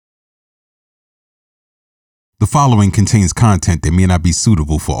The following contains content that may not be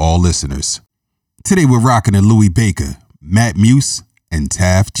suitable for all listeners. Today we're rocking a Louis Baker, Matt Muse, and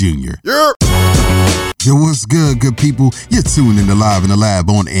Taft Jr. Yeah. Yo, what's good people? You're tuned in to Live in the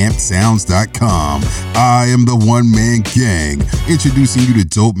Lab on ampsounds.com. I am the one-man gang, introducing you to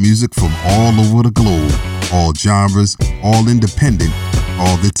dope music from all over the globe. All genres, all independent,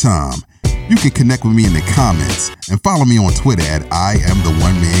 all the time. You can connect with me in the comments and follow me on Twitter at I am the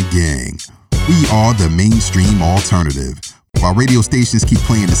one-man gang. We are the mainstream alternative. While radio stations keep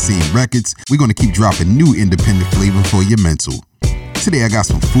playing the same records, we're going to keep dropping new independent flavor for your mental. Today I got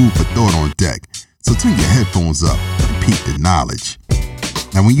some food for thought on deck, so turn your headphones up and peep the knowledge.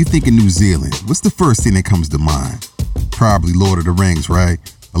 Now when you think of New Zealand, what's the first thing that comes to mind? Probably Lord of the Rings, right?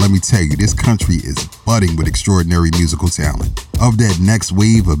 But let me tell you, this country is budding with extraordinary musical talent. Of that next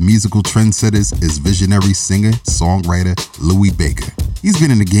wave of musical trendsetters is visionary singer, songwriter Louis Baker. He's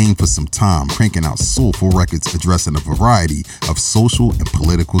been in the game for some time, cranking out soulful records addressing a variety of social and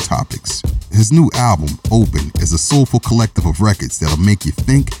political topics. His new album, Open, is a soulful collective of records that'll make you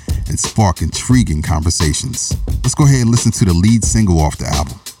think and spark intriguing conversations. Let's go ahead and listen to the lead single off the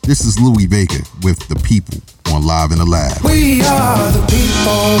album. This is Louis Baker with The People on Live in the Lab. We are the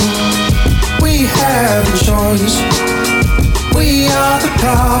people. We have a choice. We are the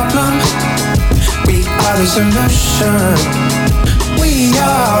problem. We are the solution. We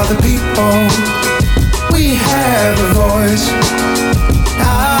are the people. We have a voice.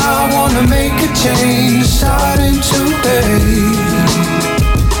 I wanna make a change starting today.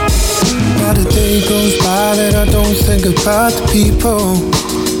 Not a day goes by that I don't think about the people.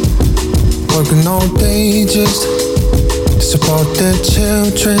 Working all day just to support their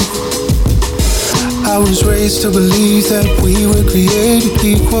children. I was raised to believe that we were created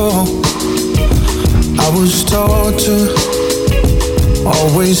equal. I was taught to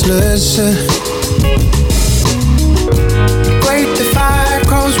always listen. Great divide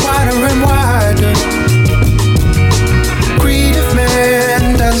grows wider and wider. Greed of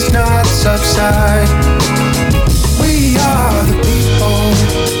man does not subside. We are the people.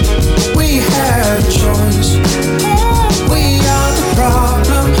 We have a choice. We are the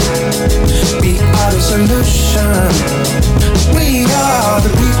problem. We are the solution. We are the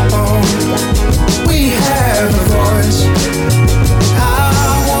people. We have a voice. I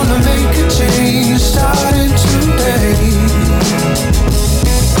wanna make a change starting today.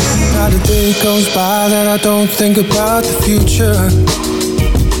 Not a day goes by that I don't think about the future.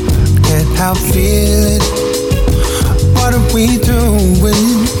 Can't help feeling, what are we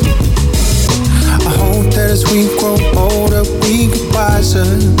doing? I hope that as we grow older we get wiser.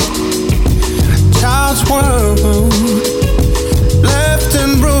 Child's world left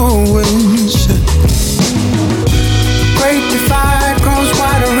in ruins. Great divide grows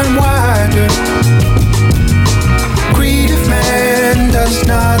wider and wider. Greed of man does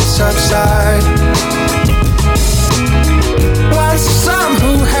not subside. While some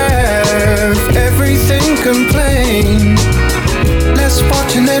who have everything complain, less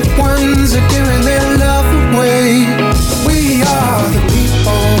fortunate ones are giving their love away. We are the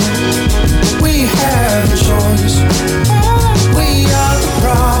people. We have a choice. We are the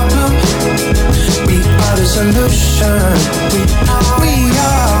problem. We are the solution. We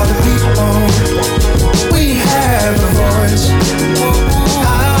are the people. We have a voice.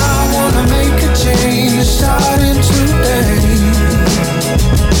 I wanna make a change starting today.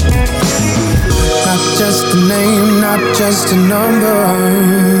 Not just a name, not just a number.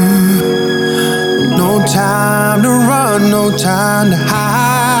 No time to run, no time to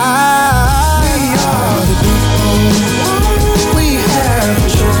hide. We are the people. We have a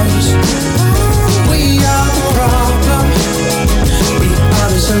choice. We are the problem. We are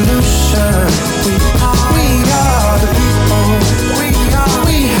the solution. We are the people.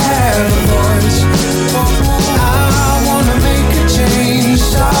 We have a voice. I wanna make a change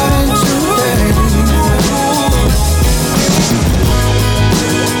starting today.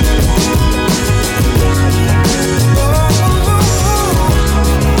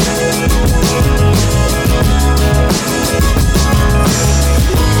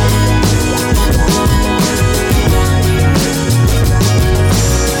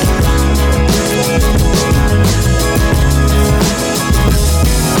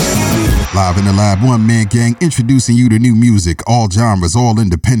 Live in the Lab, one-man gang, introducing you to new music, all genres, all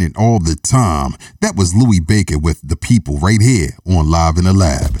independent, all the time. That was Louis Baker with The People right here on Live in the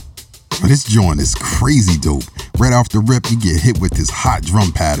Lab. But this joint is crazy dope. Right off the rip, you get hit with this hot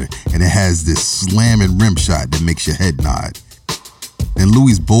drum pattern, and it has this slamming rim shot that makes your head nod. Then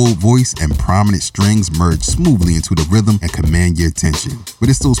Louis' bold voice and prominent strings merge smoothly into the rhythm and command your attention. But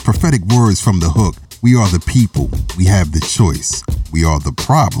it's those prophetic words from the hook We are the people. We have the choice. We are the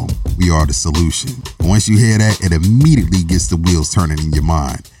problem. We are the solution. And once you hear that, it immediately gets the wheels turning in your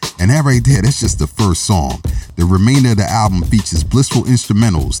mind. And that right there, that's just the first song. The remainder of the album features blissful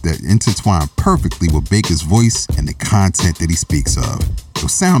instrumentals that intertwine perfectly with Baker's voice and the content that he speaks of. So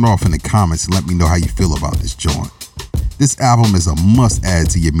sound off in the comments and let me know how you feel about this joint. This album is a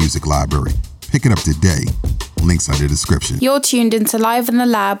must-add to your music library. Pick it up today. Links are in the description. You're tuned into Live in the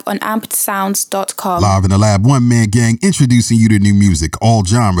Lab on ampedsounds.com. Live in the Lab, one man gang, introducing you to new music, all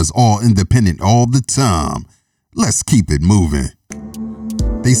genres, all independent, all the time. Let's keep it moving.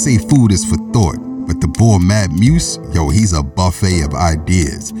 They say food is for thought, but the boy Matt Muse, he's a buffet of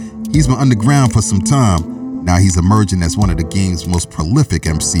ideas. He's been underground for some time. Now he's emerging as one of the game's most prolific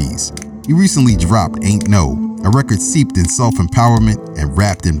MCs. He recently dropped Ain't No, a record seeped in self-empowerment and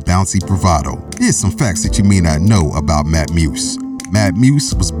wrapped in bouncy bravado. Here's some facts that you may not know about Matt Muse. Matt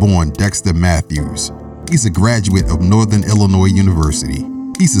Muse was born Dexter Matthews. He's a graduate of Northern Illinois University.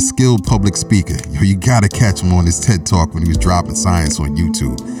 He's a skilled public speaker. You gotta catch him on his TED Talk when he was dropping science on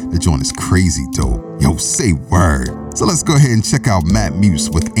YouTube. The joint is crazy dope. Say word. So let's go ahead and check out Matt Muse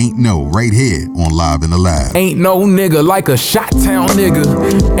with Ain't No right here on Live in the Lab. Ain't no nigga like a Shot-Town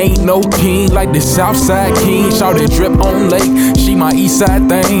nigga. Ain't no king like the Southside king. Shout it drip on lake. She my Eastside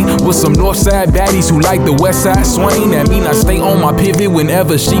thing. With some Northside baddies who like the Westside swing. That mean I stay on my pivot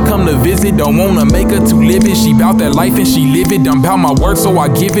whenever she come to visit. Don't wanna make her too livid. She bout that life and she live it. I'm bout my word so I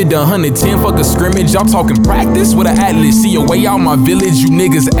give it 110. Fuck a scrimmage. I'm talking practice with an atlas. See a way out my village. You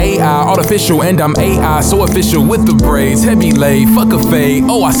niggas AI. Artificial and I'm AI. So official with the braids, heavy laid, fuck a fade,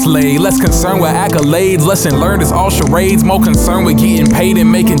 oh I slay. Less concerned with accolades, lesson learned is all charades. More concerned with getting paid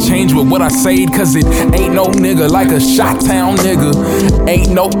and making change with what I said. Cause it ain't no nigga like a Shot-Town nigga.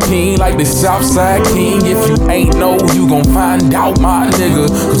 Ain't no king like the Southside king. If you ain't know, you gon' find out my nigga.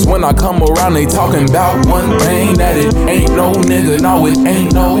 Cause when I come around they talking about one thing. That it ain't no nigga, no it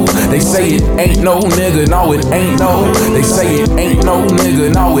ain't no. They say it ain't no nigga, no it ain't no. They say it ain't no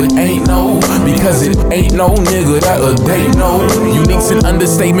nigga, no it ain't no. Because it ain't no nigga that they know. Unique's an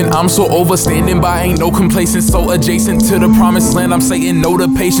understatement, I'm so overstanding by ain't no complacent. So adjacent to the promised land, I'm saying no to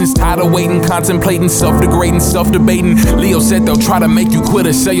patience. Tired of waiting, contemplating, self-degrading, self-debating. Leo said they'll try to make you quit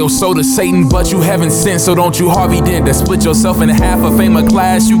or sell your soul to Satan. But you haven't sinned, so don't you Harvey Dent. That split yourself in half, a fame of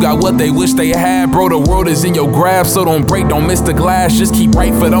class. You got what they wish they had, bro, the world is in your grasp. So don't break, don't miss the glass. Just keep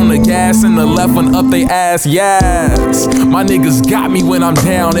right foot on the gas and the left one up they ass, yes. My niggas got me when I'm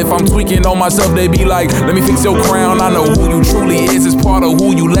down. If I'm tweaking on myself, they be like, let me fix your crown. I know who you truly is part of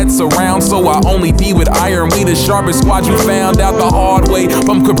who you let surround. So I only be with iron. We the sharpest squad you found out the hard way.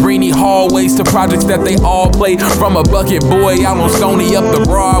 From Cabrini hallways to projects that they all play. From a bucket boy out on Stony up the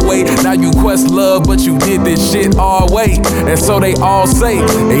Broadway. Now you quest love, but you did this shit all way. And so they all say,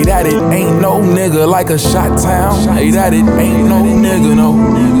 hey, that it ain't no nigga like a Shot-Town. Hey, that it ain't no nigga, no.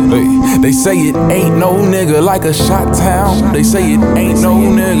 Hey, they say it ain't no nigga like a Shot-Town. They say it ain't no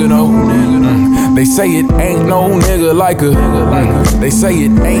nigga, no. They say it ain't no nigga like a. They say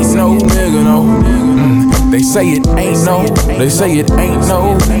it ain't no nigga, no. They say it ain't no. They say it ain't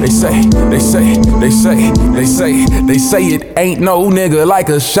no. They say it ain't no nigga like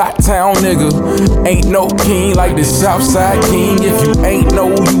a Shot-Town nigga. Ain't no king like the Southside king. If you ain't know,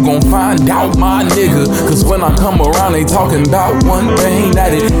 you gon' find out my nigga. Cause when I come around, they talking about one thing.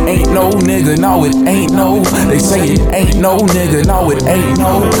 That it ain't no nigga, no it ain't no. They say it ain't no nigga, no it ain't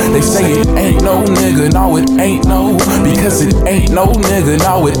no. They say it ain't no nigga, no it ain't no. Because it ain't no nigga,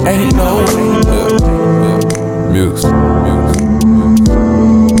 no it ain't no. Muse.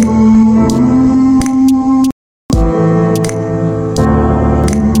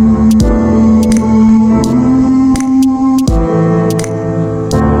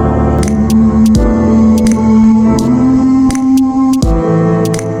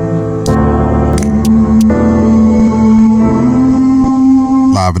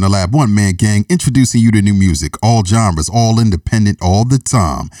 Live in the Lab, one man gang, introducing you to new music, all genres, all independent, all the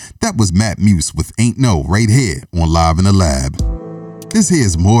time. That was Matt Muse with Ain't No right here on Live in the Lab. This here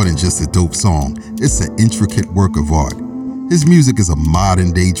is more than just a dope song. It's an intricate work of art. His music is a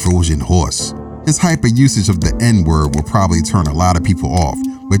modern day Trojan horse. His hyper usage of the N-word will probably turn a lot of people off,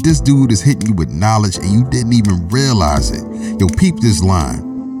 but this dude is hitting you with knowledge and you didn't even realize it. Yo, peep this line.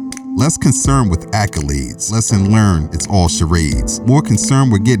 Less concerned with accolades, lesson learned, it's all charades. More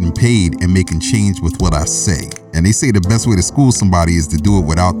concerned with getting paid and making change with what I say. And they say the best way to school somebody is to do it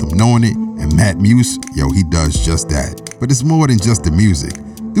without them knowing it, and Matt Muse, he does just that. But it's more than just the music.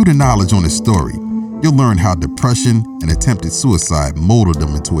 Through the knowledge on his story, you'll learn how depression and attempted suicide molded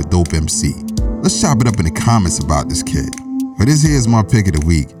him into a dope MC. Let's chop it up in the comments about this kid. But this here's my pick of the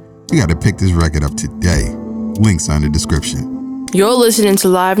week. We got to pick this record up today. Links are in the description. You're listening to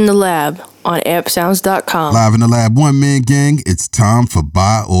Live in the Lab on ampsounds.com. Live in the Lab, one man gang, it's time for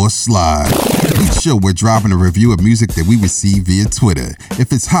Buy or Slide. Each show, we're dropping a review of music that we receive via Twitter.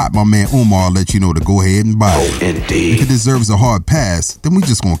 If it's hot, my man Omar will let you know to go ahead and buy it. Indeed. If it deserves a hard pass, then we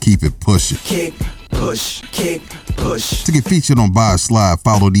just gonna keep it pushing. Kick, push, kick, push. To get featured on Buy or Slide,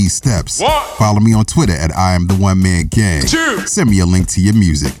 follow these steps. 1. Follow me on Twitter at I am the one man gang. 2. Send me a link to your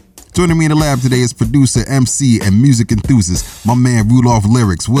music. Joining me in the lab today is producer, MC, and music enthusiast, my man Rudolph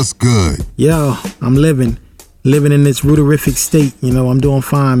Lyrics. What's good? Yo, I'm living in this ruderific state. You know, I'm doing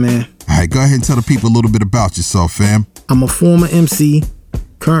fine, man. All right, go ahead and tell the people a little bit about yourself, fam. I'm a former MC,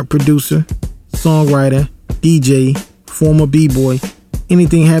 current producer, songwriter, DJ, former B-boy,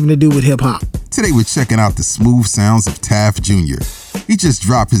 anything having to do with hip-hop. Today we're checking out the smooth sounds of Taft Jr. He just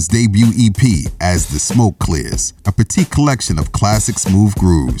dropped his debut EP, As the Smoke Clears, a petite collection of classic smooth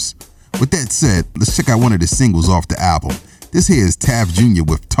grooves. With that said, let's check out one of the singles off the album. This here is Taft Jr.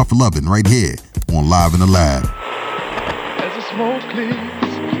 with Tough Lovin' right here on Live in the Lab. As the smoke clears,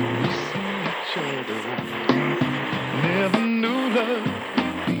 we see each other. Never knew love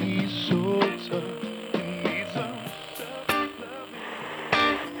could be so tough. You need some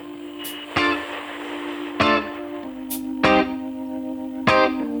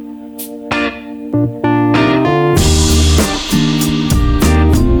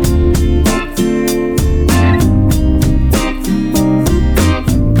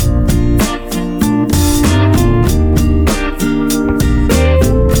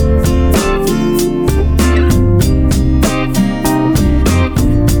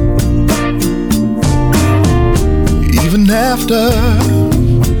after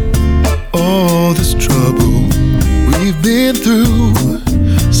all this trouble we've been through,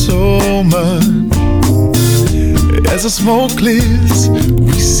 so much. As the smoke clears,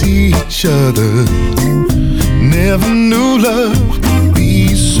 we see each other. Never knew love could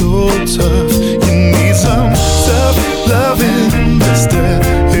be so tough. You need some tough loving just to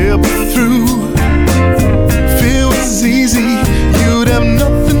help you through. If it was easy, you'd have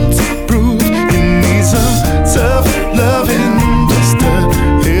nothing to prove. You need some tough loving just to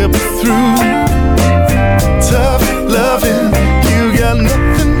help you through. Tough loving, you got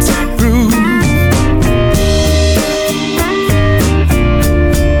nothing to prove.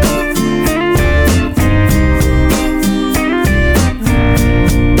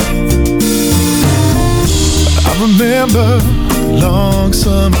 I remember long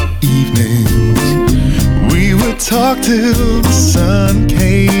summer evenings. We would talk till the sun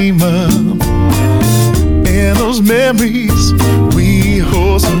came up. And those memories we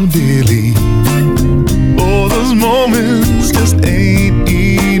hold so dearly. Oh, those moments just ain't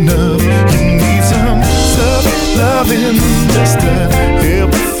enough. You need some tough loving just to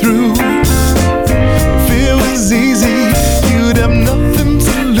help you through. If it was easy, you'd have nothing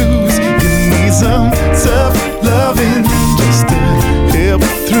to lose. You need some tough loving just to help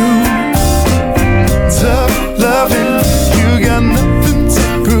you through. Tough loving, you got nothing to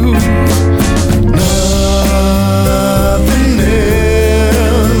prove. Nothing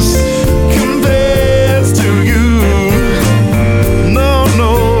else compares to you. No,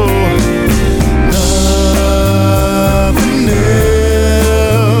 no. Nothing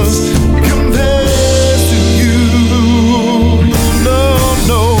else compares to you. No,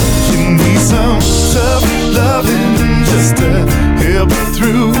 no. You need some tough loving just to help you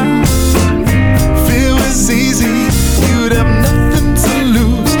through. If it was easy, you'd have nothing to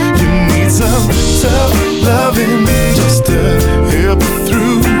lose. You need some tough loving just to help you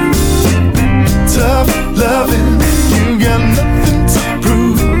through. Tough loving, you got nothing to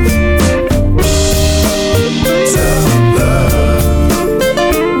prove. Tough love. Tough love.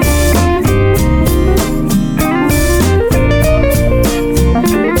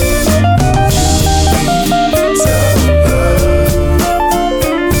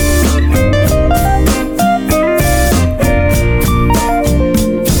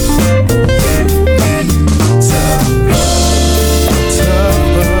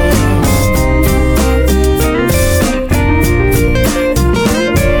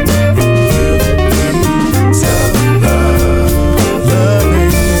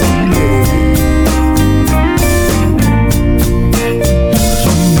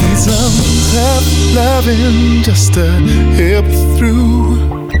 Just to help you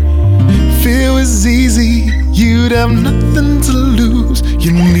through. If it was easy, you'd have nothing to lose.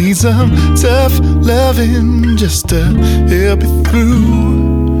 You need some tough loving just to help you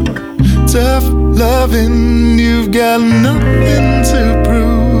through. Tough loving, you've got nothing to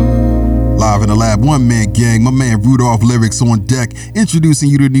prove. Live in the lab, one man gang, my man Rudolph Lyrics on deck, introducing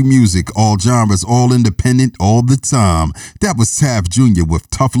you to new music, all genres, all independent, all the time. That was Taft Jr. with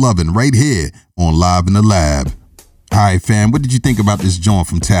Tough Lovin' right here on Live in the Lab. All right, fam, what did you think about this joint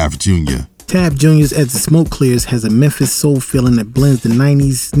from Taft Jr.? Taft Jr.'s As the Smoke Clears has a Memphis soul feeling that blends the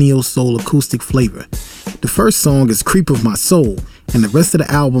 90s neo-soul acoustic flavor. The first song is Creep of My Soul, and the rest of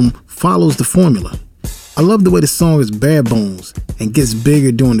the album follows the formula. I love the way the song is bare bones and gets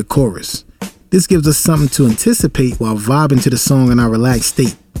bigger during the chorus. This gives us something to anticipate while vibing to the song in our relaxed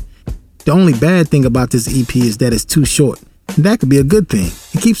state. The only bad thing about this EP is that it's too short, and that could be a good thing.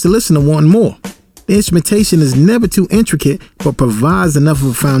 It keeps the listener wanting more. The instrumentation is never too intricate, but provides enough of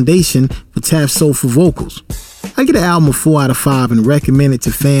a foundation for Taft's soulful vocals. I give the album a 4 out of 5 and recommend it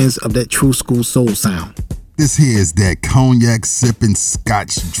to fans of that true school soul sound. This here is that cognac sipping,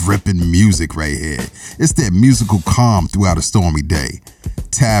 scotch dripping music right here. It's that musical calm throughout a stormy day.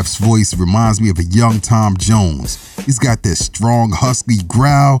 Taft's voice reminds me of a young Tom Jones. He's got that strong, husky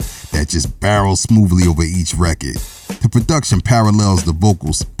growl that just barrels smoothly over each record. The production parallels the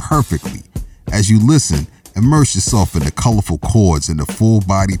vocals perfectly. As you listen, immerse yourself in the colorful chords and the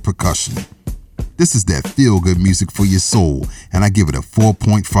full-body percussion. This is that feel-good music for your soul, and I give it a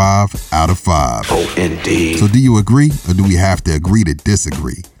 4.5 out of 5. Oh, indeed. So do you agree, or do we have to agree to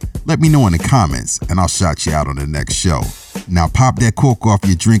disagree? Let me know in the comments, and I'll shout you out on the next show. Now pop that cork off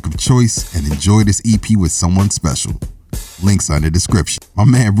your drink of choice and enjoy this EP with someone special. Links are in the description. My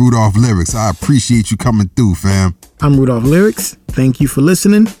man Rudolph Lyrics, I appreciate you coming through, fam. I'm Rudolph Lyrics. Thank you for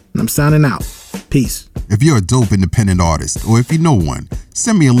listening, and I'm signing out. Peace. If you're a dope independent artist, or if you know one,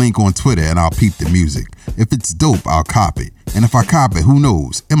 send me a link on Twitter and I'll peep the music. If it's dope, I'll cop it. And if I cop it, who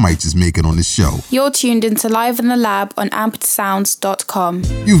knows? It might just make it on the show. You're tuned into Live in the Lab on ampedsounds.com.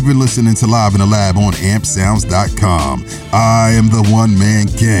 You've been listening to Live in the Lab on ampsounds.com. I am the One Man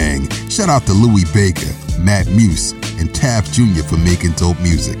Gang. Shout out to Louis Baker, Matt Muse, and Taft Jr. for making dope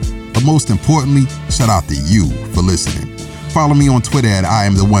music. But most importantly, shout out to you for listening. Follow me on Twitter at I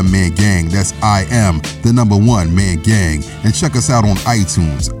am the One Man Gang. That's I am the #1 Man Gang. And check us out on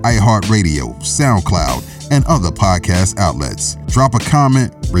iTunes, iHeartRadio, SoundCloud, and other podcast outlets. Drop a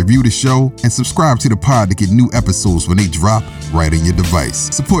comment, review the show, and subscribe to the pod to get new episodes when they drop right in your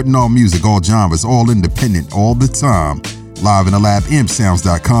device. Supporting all music, all genres, all independent, all the time. Live in the Lab,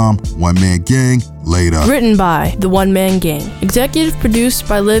 ampsounds.com. One Man Gang, later. Written by The One Man Gang. Executive produced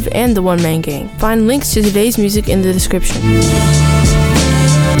by Liv and The One Man Gang. Find links to today's music in the description.